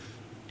serve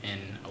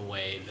in a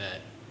way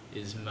that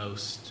is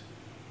most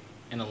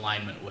in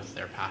alignment with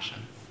their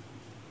passion?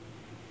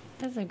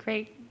 That's a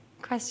great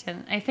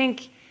question. I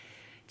think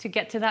to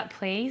get to that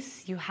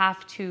place, you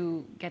have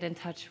to get in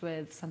touch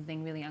with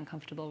something really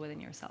uncomfortable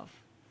within yourself.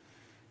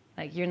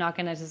 You're not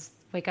going to just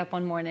wake up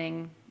one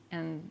morning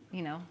and,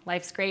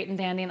 life's great and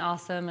dandy and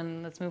awesome,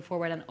 and let's move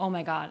forward, and oh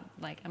my God,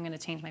 I'm going to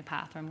change my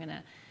path, or I'm going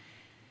to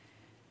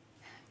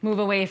move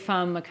away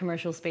from a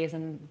commercial space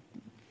and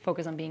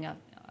focus on being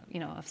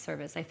of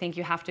service. I think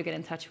you have to get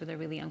in touch with a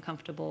really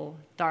uncomfortable,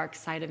 dark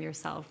side of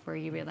yourself, where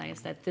you realize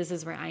that this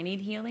is where I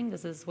need healing,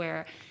 this is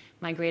where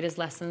my greatest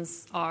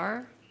lessons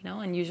are,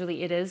 and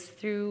usually it is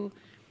through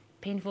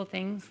painful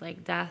things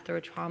like death or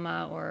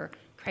trauma or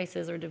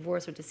crisis or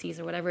divorce or disease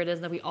or whatever it is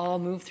that we all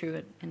move through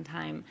it in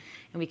time.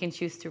 And we can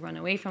choose to run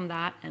away from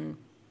that and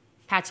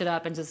patch it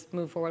up and just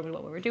move forward with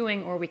what we were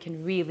doing, or we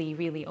can really,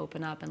 really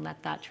open up and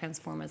let that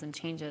transform us and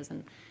change us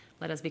and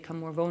let us become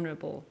more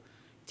vulnerable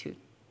to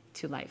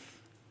life,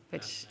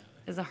 which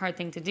is a hard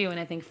thing to do. And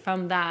I think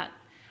from that,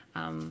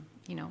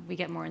 we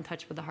get more in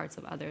touch with the hearts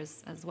of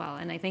others as well.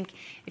 And I think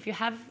if you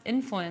have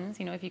influence,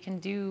 if you can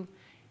do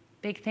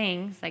big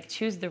things,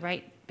 choose the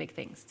right big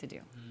things to do.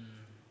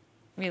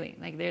 Really,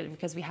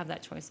 because we have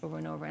that choice over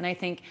and over. And I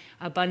think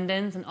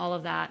abundance and all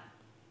of that,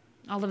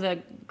 all of the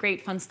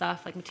great fun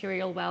stuff, like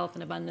material wealth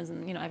and abundance,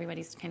 and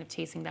everybody's kind of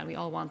chasing that. We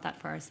all want that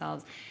for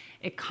ourselves.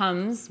 It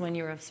comes when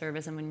you're of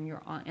service and when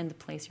you're in the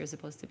place you're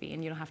supposed to be,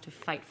 and you don't have to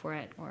fight for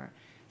it or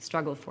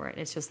struggle for it.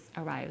 It just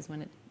arrives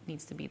when it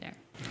needs to be there.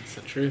 That's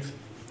the truth.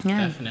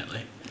 Yeah,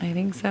 definitely. I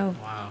think so.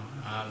 Wow.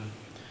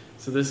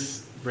 So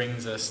this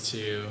brings us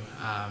to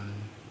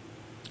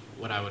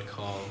what I would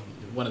call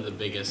one of the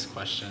biggest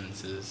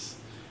questions is,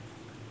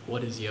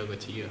 what is yoga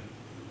to you?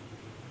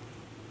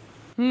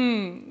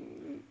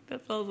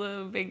 That's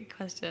also a big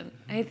question.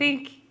 I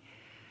think,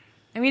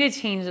 it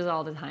changes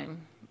all the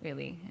time.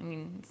 really. I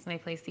mean, it's my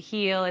place to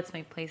heal. It's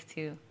my place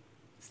to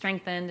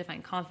strengthen, to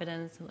find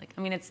confidence. And like,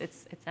 I mean,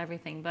 it's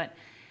everything, but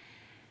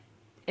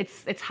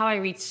it's how I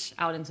reach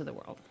out into the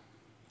world,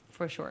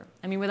 for sure.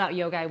 I mean, without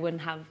yoga, I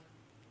wouldn't have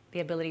the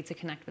ability to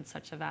connect with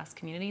such a vast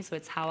community. So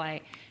it's how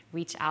I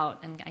reach out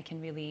and I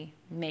can really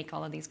make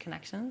all of these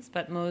connections.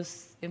 But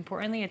most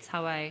importantly, it's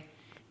how I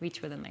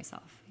reach within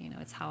myself. You know,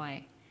 it's how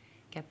I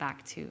get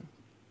back to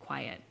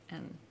quiet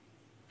and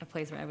a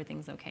place where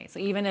everything's okay. So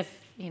even if,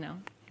 you know,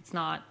 it's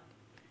not,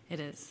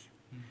 it is.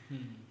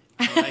 Mm-hmm.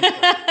 I like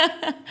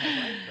that.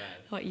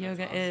 What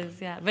yoga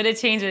is, yeah. But it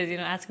changes, you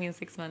know, ask me in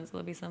 6 months,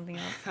 it'll be something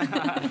else.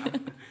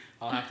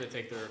 I'll have to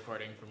take the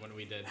recording from when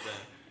we did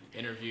the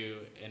interview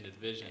in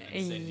Vision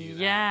and send you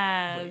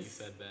what you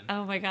said then.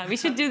 Oh my God, we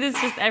should do this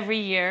just every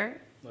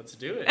year. Let's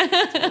do it.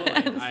 Totally.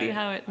 And see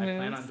how it moves. I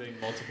plan on doing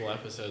multiple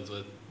episodes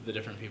with the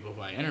different people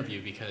who I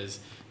interview because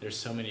there's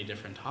so many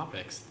different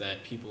topics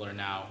that people are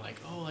now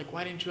like, oh, like,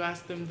 why didn't you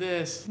ask them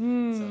this? So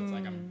it's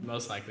like I'm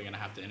most likely going to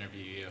have to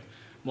interview you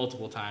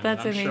multiple times.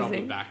 That's and I'm amazing. Sure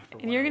I'll be back for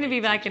and you're going to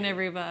be back in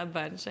every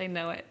bunch. I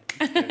know it.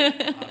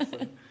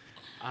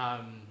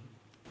 Awesome.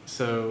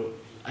 So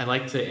I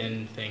like to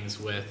end things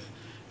with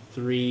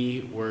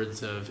 3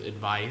 words of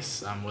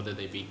advice, whether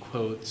they be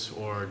quotes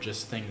or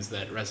just things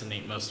that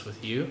resonate most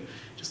with you.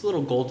 Just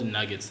little golden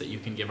nuggets that you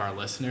can give our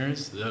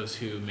listeners, those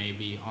who may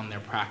be on their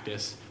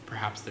practice,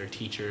 perhaps their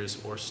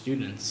teachers or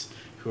students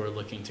who are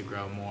looking to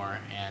grow more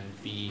and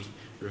be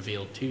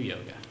revealed to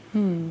yoga.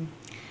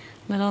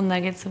 Little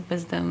nuggets of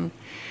wisdom.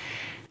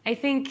 I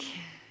think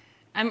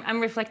I'm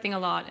reflecting a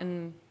lot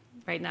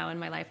right now in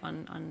my life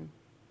on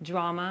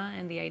drama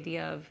and the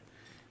idea of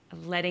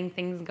letting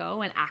things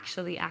go and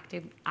actually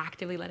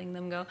actively letting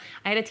them go.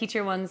 I had a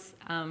teacher once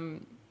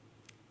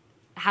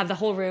have the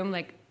whole room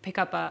like pick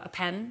up a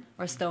pen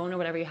or a stone or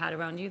whatever you had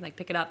around you, like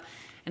pick it up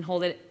and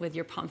hold it with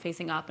your palm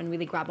facing up and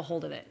really grab a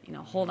hold of it, you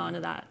know, hold on to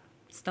that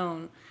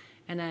stone.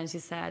 And then she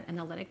said, and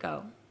now let it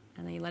go.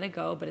 And then you let it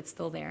go, but it's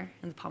still there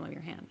in the palm of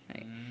your hand,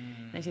 right?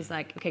 Then she's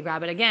like, okay,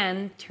 grab it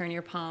again, turn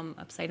your palm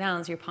upside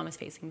down so your palm is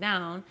facing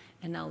down,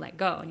 and now let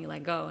go. And you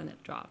let go and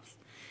it drops.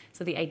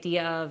 So the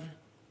idea of,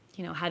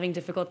 you know, having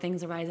difficult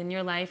things arise in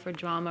your life or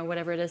drama or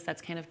whatever it is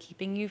that's kind of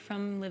keeping you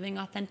from living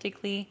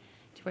authentically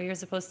to where you're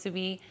supposed to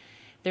be.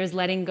 There's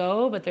letting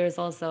go, but there's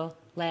also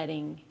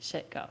letting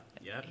shit go.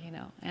 Yep. You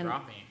know, and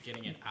dropping it,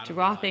 getting it out of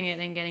dropping it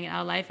and getting it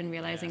out of life and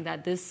realizing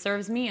that this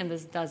serves me and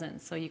this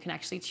doesn't. So you can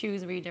actually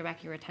choose,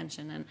 redirect your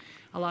attention. And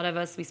a lot of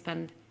us, we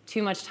spend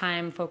too much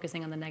time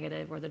focusing on the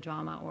negative or the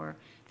drama or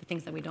the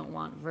things that we don't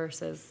want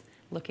versus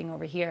looking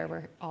over here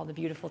where all the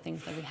beautiful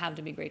things that we have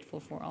to be grateful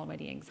for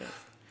already exist.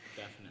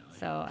 Definitely.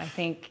 So I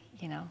think,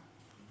 you know,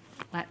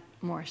 let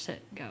more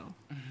shit go.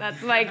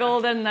 That's my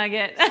golden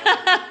nugget.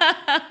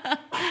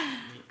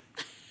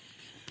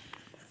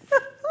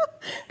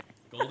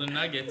 Golden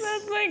nuggets.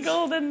 That's my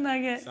golden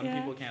nugget. Some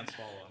people can't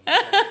swallow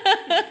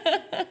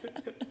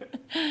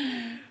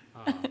them.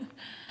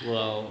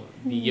 Well,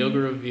 the Yoga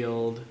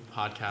Revealed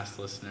podcast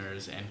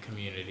listeners and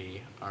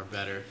community are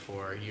better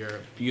for your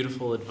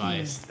beautiful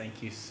advice.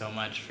 Thank you so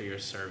much for your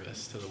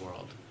service to the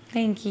world.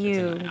 Thank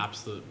you. It's an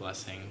absolute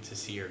blessing to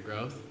see your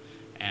growth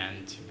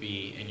and to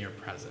be in your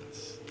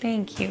presence.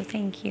 Thank you,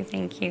 thank you,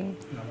 thank you.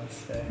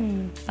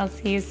 Namaste. I'll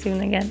see you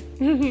soon again.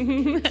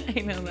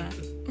 I know that.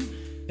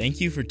 Thank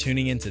you for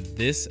tuning into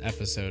this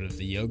episode of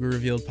the Yoga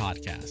Revealed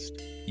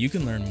podcast. You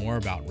can learn more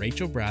about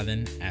Rachel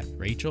Brathen at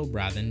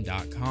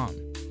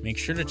rachelbrathen.com. Make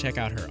sure to check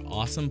out her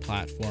awesome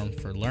platform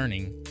for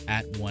learning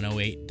at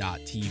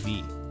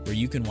 108.tv, where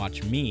you can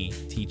watch me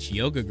teach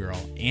Yoga Girl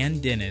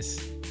and Dennis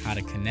how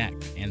to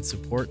connect and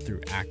support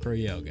through acro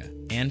yoga.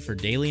 And for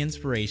daily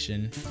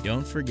inspiration,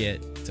 don't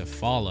forget to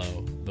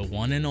follow the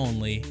one and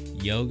only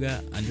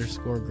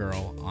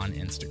yoga_girl on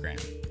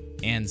Instagram.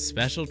 And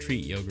special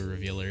treat, Yoga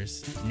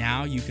Revealers,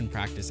 now you can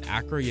practice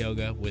acro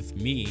yoga with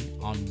me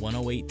on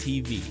 108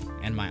 TV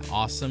and my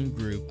awesome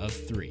group of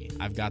 3.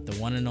 I've got the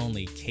one and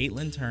only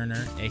Caitlin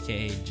Turner,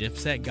 aka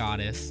Gypset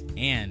Goddess,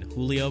 and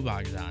Julio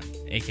Bagdan,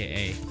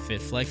 aka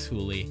FitFlex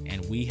Juli,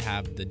 and we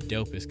have the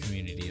dopest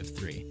community of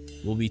 3.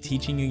 We'll be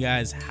teaching you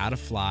guys how to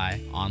fly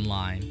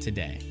online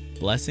today.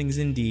 Blessings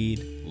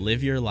indeed.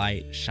 Live your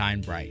light, shine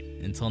bright.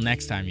 Until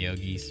next time,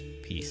 yogis,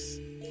 peace.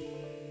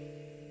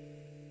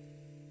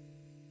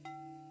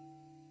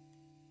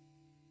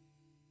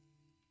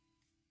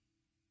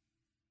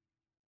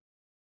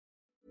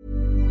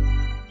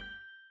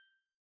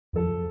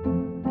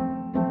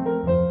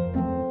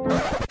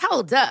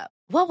 Hold up.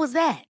 What was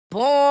that?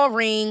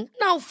 Boring.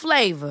 No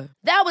flavor.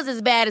 That was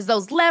as bad as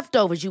those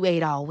leftovers you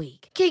ate all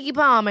week. Keke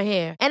Palmer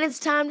here, and it's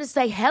time to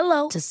say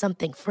hello to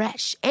something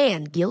fresh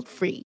and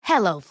guilt-free.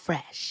 Hello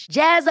Fresh.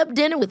 Jazz up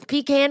dinner with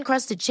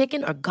pecan-crusted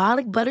chicken or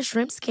garlic butter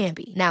shrimp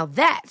scampi. Now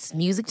that's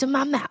music to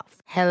my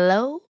mouth.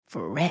 Hello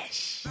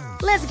Fresh.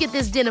 Let's get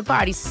this dinner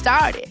party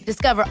started.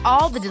 Discover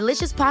all the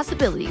delicious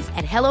possibilities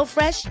at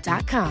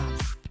hellofresh.com.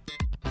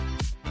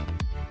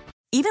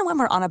 Even when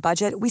we're on a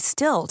budget, we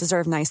still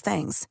deserve nice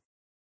things.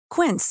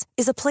 Quince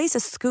is a place to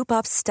scoop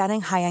up stunning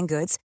high-end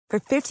goods for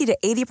 50 to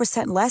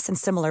 80% less than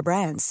similar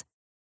brands.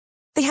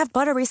 They have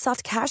buttery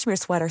soft cashmere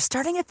sweaters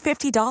starting at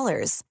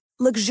 $50,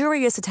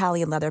 luxurious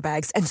Italian leather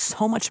bags, and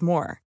so much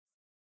more.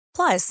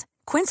 Plus,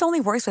 Quince only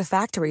works with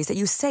factories that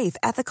use safe,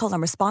 ethical,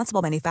 and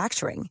responsible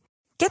manufacturing.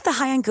 Get the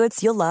high-end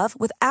goods you'll love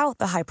without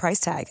the high price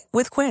tag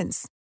with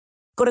Quince.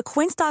 Go to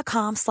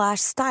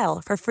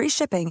quince.com/style for free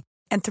shipping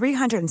and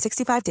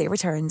 365-day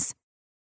returns.